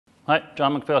Hi,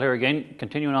 John McPhail here again,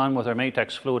 continuing on with our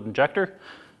Matex fluid injector.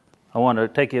 I want to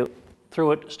take you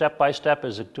through it step by step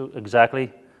as to exactly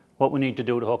what we need to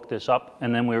do to hook this up,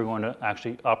 and then we're going to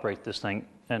actually operate this thing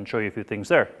and show you a few things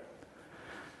there.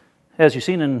 As you've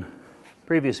seen in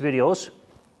previous videos,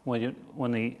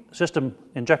 when the system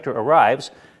injector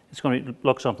arrives, it's going to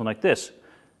look something like this.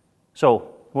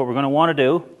 So what we're going to want to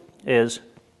do is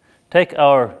take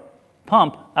our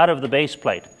pump out of the base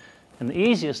plate. And the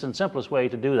easiest and simplest way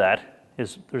to do that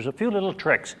is there's a few little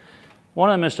tricks.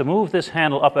 One of them is to move this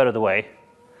handle up out of the way,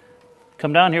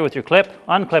 come down here with your clip,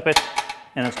 unclip it,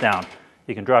 and it's down.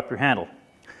 You can drop your handle.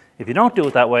 If you don't do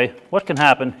it that way, what can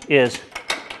happen is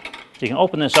you can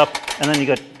open this up and then you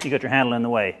got your handle in the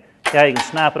way. Yeah, you can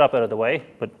snap it up out of the way,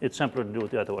 but it's simpler to do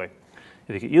it the other way.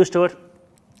 If you get used to it,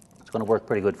 it's going to work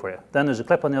pretty good for you. Then there's a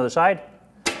clip on the other side.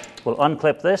 We'll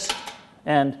unclip this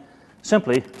and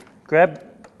simply grab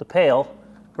the pail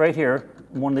right here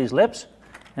in one of these lips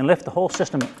and lift the whole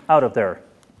system out of there.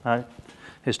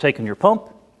 It's taking your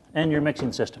pump and your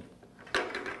mixing system.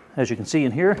 As you can see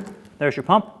in here, there's your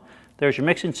pump, there's your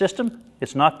mixing system.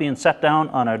 It's not being set down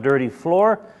on a dirty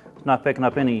floor, it's not picking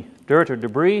up any dirt or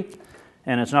debris,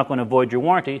 and it's not going to void your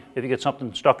warranty if you get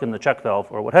something stuck in the check valve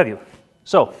or what have you.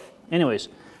 So, anyways,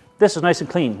 this is nice and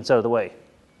clean, it's out of the way.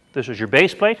 This is your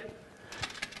base plate.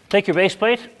 Take your base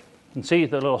plate, you can see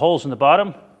the little holes in the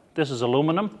bottom. This is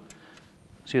aluminum.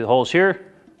 See the holes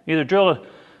here? Either drill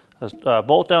a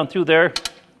bolt down through there,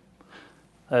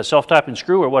 a self-tapping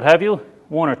screw or what have you,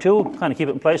 one or two, kind of keep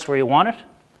it in place where you want it.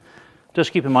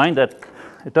 Just keep in mind that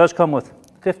it does come with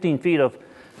 15 feet of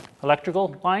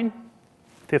electrical line,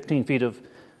 15 feet of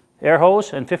air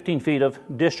hose, and 15 feet of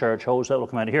discharge hose that will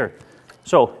come out of here.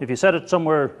 So if you set it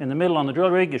somewhere in the middle on the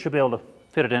drill rig, you should be able to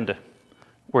fit it into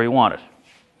where you want it.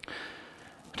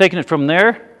 Taking it from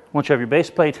there, once you have your base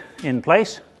plate in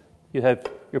place, you have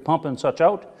your pump and such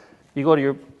out, you go to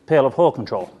your pail of hole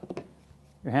control.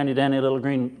 Your handy dandy little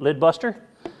green lid buster.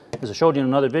 As I showed you in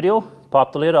another video,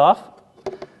 pop the lid off.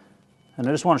 And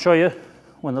I just want to show you,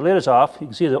 when the lid is off, you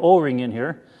can see the O-ring in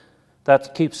here.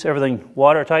 That keeps everything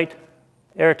watertight,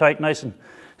 airtight, nice and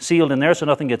sealed in there so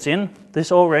nothing gets in.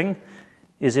 This O-ring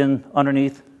is in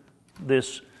underneath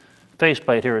this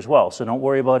faceplate here as well, so don't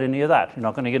worry about any of that. You're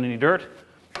not going to get any dirt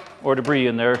or debris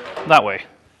in there that way.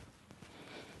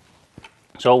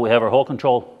 So we have our hole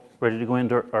control ready to go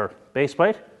into our base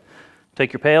plate.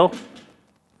 Take your pail,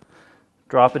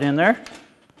 drop it in there.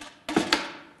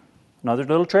 Another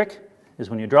little trick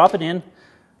is when you drop it in,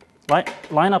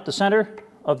 line up the center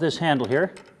of this handle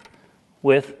here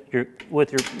with your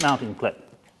mounting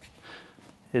clip.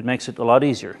 It makes it a lot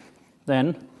easier.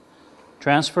 Then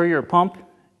transfer your pump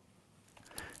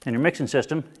and your mixing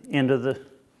system into the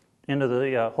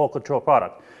hole control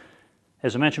product.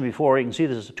 As I mentioned before, you can see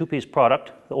this is a two-piece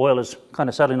product. The oil is kind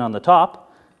of settling on the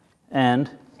top, and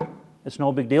it's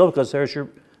no big deal because there's your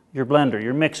blender,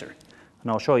 your mixer.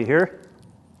 And I'll show you here.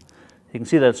 You can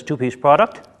see that it's a two-piece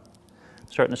product.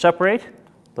 It's starting to separate,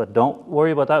 but don't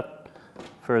worry about that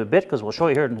for a bit because we'll show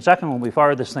you here in a second when we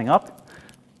fire this thing up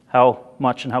how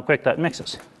much and how quick that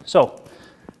mixes. So,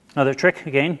 another trick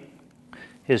again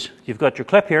is you've got your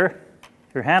clip here,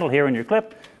 your handle here and your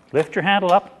clip. Lift your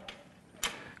handle up,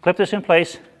 clip this in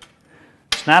place,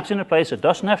 snaps into place. It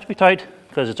doesn't have to be tight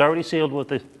because it's already sealed with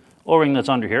the O-ring that's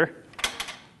under here.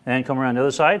 And come around the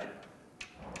other side.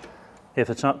 If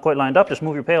it's not quite lined up, just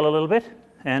move your pail a little bit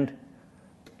and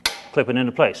clip it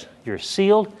into place. You're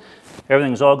sealed.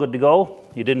 Everything's all good to go.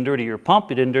 You didn't dirty your pump.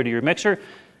 You didn't dirty your mixer.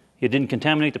 You didn't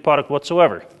contaminate the product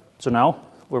whatsoever. So now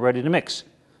we're ready to mix.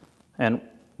 And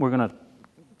we're going to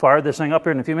fire this thing up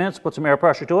here in a few minutes, put some air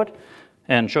pressure to it,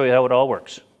 and show you how it all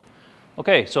works.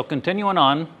 Okay, so continuing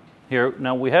on here,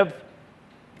 now we have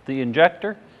the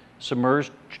injector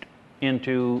submerged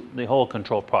into the hole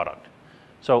control product.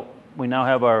 So we now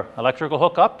have our electrical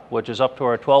hookup, which is up to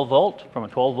our 12 volt from a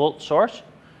 12 volt source.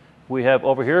 We have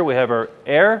over here, we have our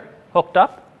air hooked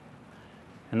up,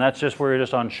 and that's just, we're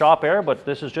just on shop air, but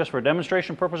this is just for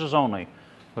demonstration purposes only.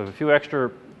 We have a few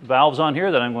extra valves on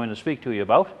here that I'm going to speak to you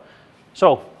about.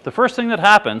 So the first thing that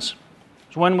happens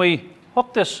is when we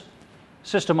hook this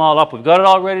system all up, we've got it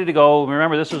all ready to go.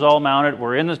 Remember, this is all mounted.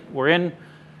 We're in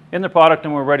the product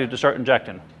and we're ready to start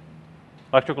injecting.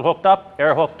 Electrical hooked up,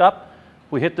 air hooked up.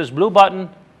 We hit this blue button,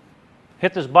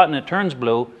 it turns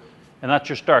blue, and that's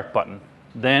your start button.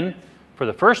 Then, for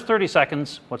the first 30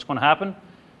 seconds, what's going to happen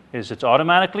is it's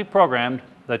automatically programmed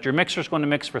that your mixer is going to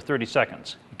mix for 30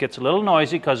 seconds. It gets a little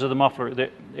noisy because of the muffler. The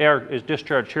air is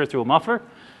discharged here through a muffler.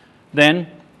 Then,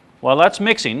 while that's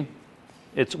mixing,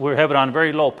 we have it on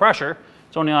very low pressure.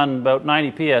 It's only on about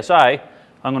 90 psi.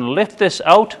 I'm going to lift this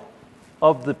out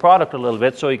of the product a little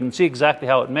bit so you can see exactly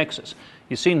how it mixes.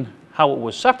 You've seen how it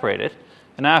was separated,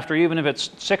 and after, even if it's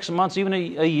 6 months, even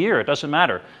a year, it doesn't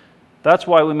matter. That's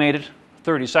why we made it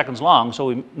 30 seconds long, so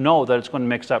we know that it's going to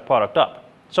mix that product up.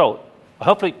 So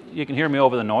hopefully you can hear me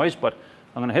over the noise, but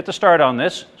I'm going to hit the start on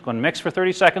this. It's going to mix for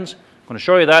 30 seconds. I'm going to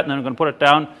show you that, and then I'm going to put it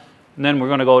down, and then we're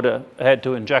going to go ahead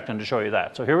to injecting to show you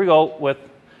that. So here we go with,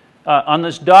 on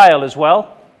this dial as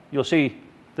well, you'll see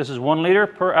this is 1 liter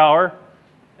per hour,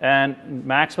 and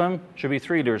maximum should be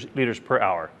 3 liters per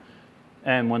hour.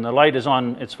 And when the light is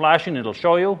on, it's flashing, it'll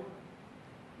show you.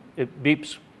 It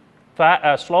beeps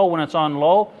slow when it's on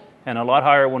low, and a lot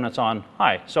higher when it's on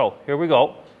high. So here we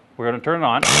go. We're going to turn it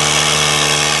on.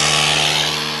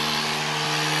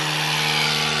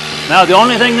 Now the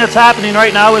only thing that's happening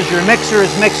right now is your mixer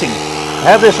is mixing. I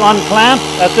have this unclamped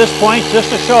at this point just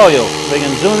to show you. We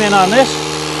can zoom in on this.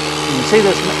 You can see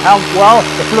this, how well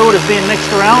the fluid is being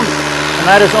mixed around, and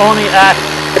that is only at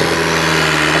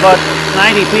about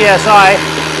 90 psi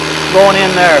going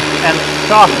in there, and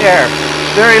soft air,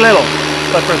 very little.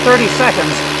 But for 30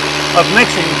 seconds of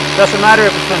mixing, doesn't matter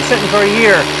if it's been sitting for a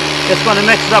year, it's going to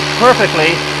mix it up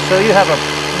perfectly, so you have a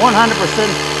 100%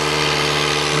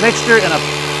 mixture and a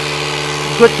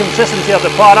good consistency of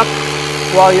the product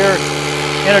while you're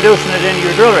introducing it into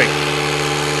your drill rig.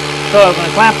 So I'm going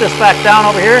to clamp this back down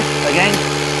over here. Again,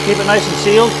 keep it nice and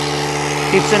sealed.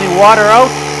 Keeps any water out,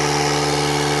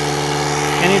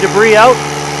 any debris out.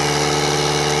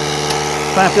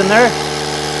 Clamped in there.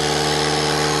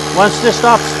 Once this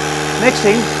stops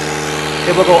mixing,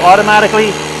 it will go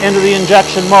automatically into the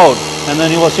injection mode, and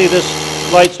then you will see this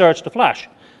light starts to flash.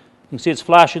 You can see it's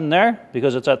flashing there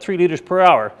because it's at 3 liters per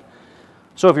hour.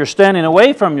 So if you're standing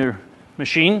away from your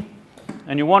machine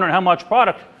and you're wondering how much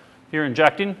product you're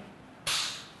injecting,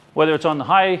 whether it's on the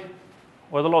high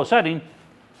or the low setting,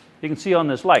 you can see on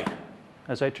this light,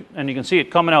 and you can see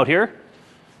it coming out here.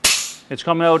 It's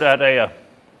coming out at a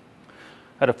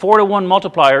 4-to-1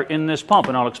 multiplier in this pump,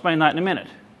 and I'll explain that in a minute.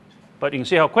 But you can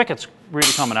see how quick it's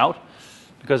really coming out,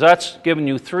 because that's giving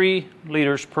you 3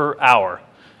 liters per hour.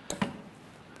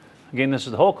 Again, this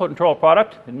is the whole control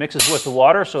product. It mixes with the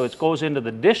water, so it goes into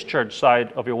the discharge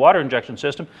side of your water injection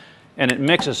system, and it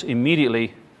mixes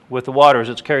immediately with the water as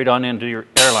it's carried on into your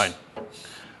airline.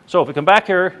 So if we come back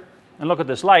here and look at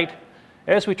this light,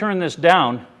 as we turn this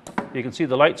down, you can see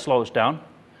the light slows down,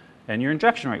 and your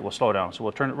injection rate will slow down. So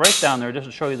we'll turn it right down there just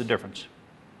to show you the difference.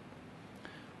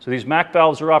 So these MAC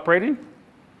valves are operating,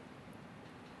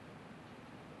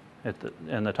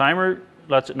 and the timer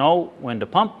lets it know when to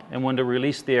pump and when to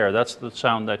release the air. That's the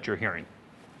sound that you're hearing.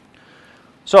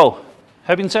 So,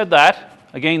 having said that,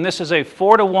 again, this is a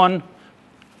 4-to-1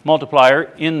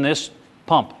 multiplier in this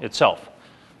pump itself.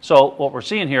 So what we're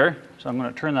seeing here, so I'm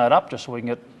going to turn that up just so we can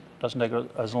get, doesn't take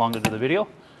as long to do the video.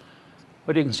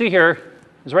 What you can see here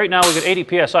is right now we get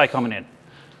 80 psi coming in.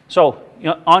 So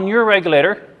on your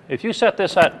regulator, if you set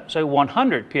this at, say,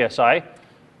 100 psi,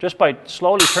 just by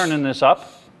slowly turning this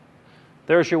up,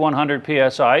 there's your 100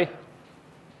 psi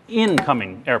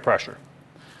incoming air pressure.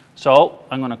 So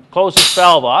I'm going to close this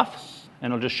valve off,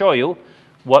 and it'll just show you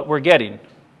what we're getting.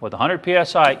 With 100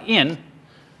 psi in,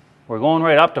 we're going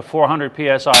right up to 400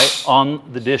 psi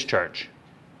on the discharge.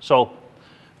 So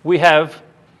we have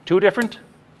 2 different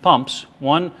pumps,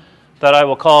 one that I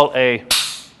will call a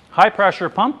high pressure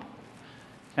pump,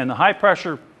 and the high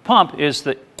pressure pump is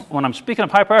the, when I'm speaking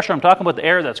of high pressure, I'm talking about the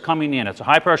air that's coming in. It's a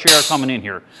high pressure air coming in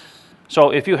here.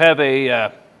 So if you have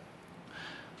a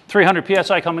 300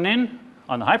 psi coming in,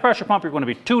 on the high pressure pump you're going to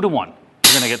be 2-to-1.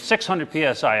 You're going to get 600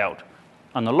 psi out.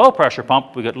 On the low pressure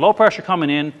pump, we get low pressure coming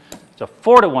in, it's a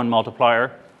 4-to-1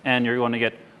 multiplier, and you're going to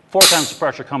get 4 times the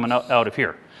pressure coming out of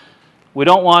here. We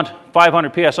don't want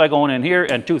 500 psi going in here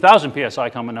and 2,000 psi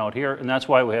coming out here, and that's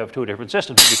why we have 2 different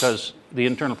systems, because the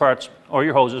internal parts or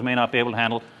your hoses may not be able to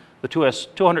handle the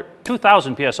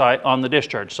 2,000 psi on the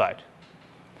discharge side.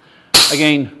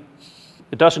 Again,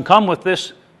 it doesn't come with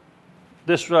this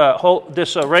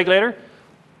regulator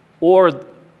or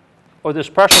this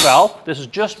pressure valve. This is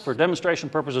just for demonstration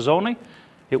purposes only.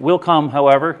 It will come,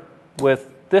 however,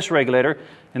 with this regulator,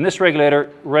 and this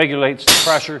regulator regulates the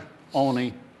pressure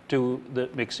only to the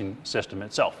mixing system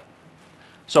itself.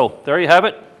 So there you have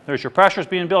it. There's your pressures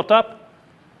being built up.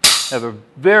 Have a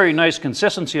very nice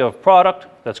consistency of product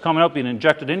that's coming out, being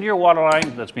injected into your water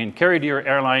line, that's being carried to your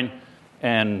airline,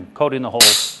 and coating the hole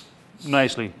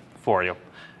nicely for you,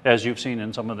 as you've seen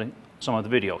in some of the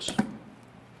videos.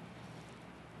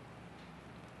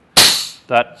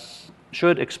 That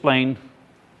should explain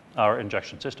our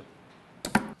injection system.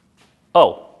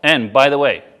 Oh, and by the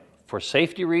way, for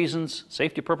safety reasons,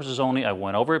 safety purposes only, I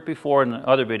went over it before in the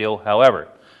other video. However,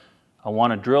 I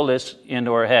want to drill this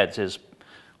into our heads is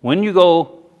when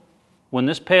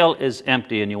this pail is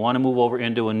empty and you want to move over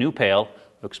into a new pail,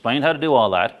 I've explained how to do all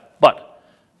that, but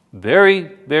very,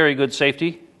 very good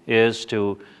safety is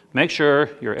to make sure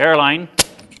your airline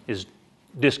is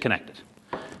disconnected.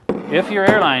 If your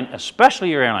airline,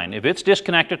 especially your airline, if it's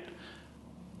disconnected,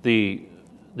 the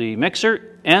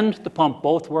mixer and the pump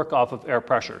both work off of air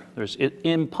pressure. It's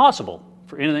impossible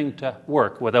for anything to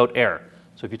work without air.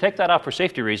 So if you take that off for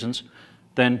safety reasons,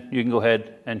 then you can go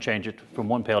ahead and change it from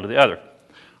one pail to the other.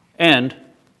 And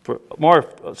for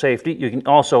more safety, you can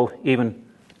also even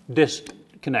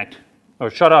disconnect or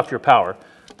shut off your power.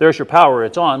 There's your power,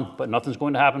 it's on, but nothing's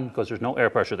going to happen because there's no air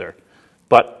pressure there.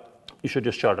 But you should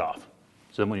just shut it off.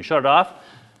 So then when you shut it off,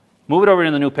 move it over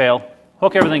into the new pail,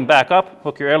 hook everything back up,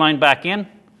 hook your airline back in,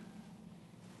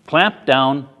 clamp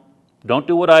down. Don't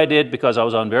do what I did because I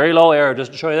was on very low air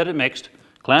just to show you that it mixed.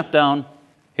 Clamp down,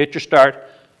 hit your start.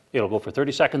 It'll go for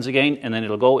 30 seconds again, and then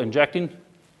it'll go injecting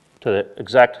to the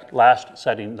exact last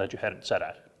setting that you had it set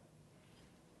at.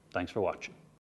 Thanks for watching.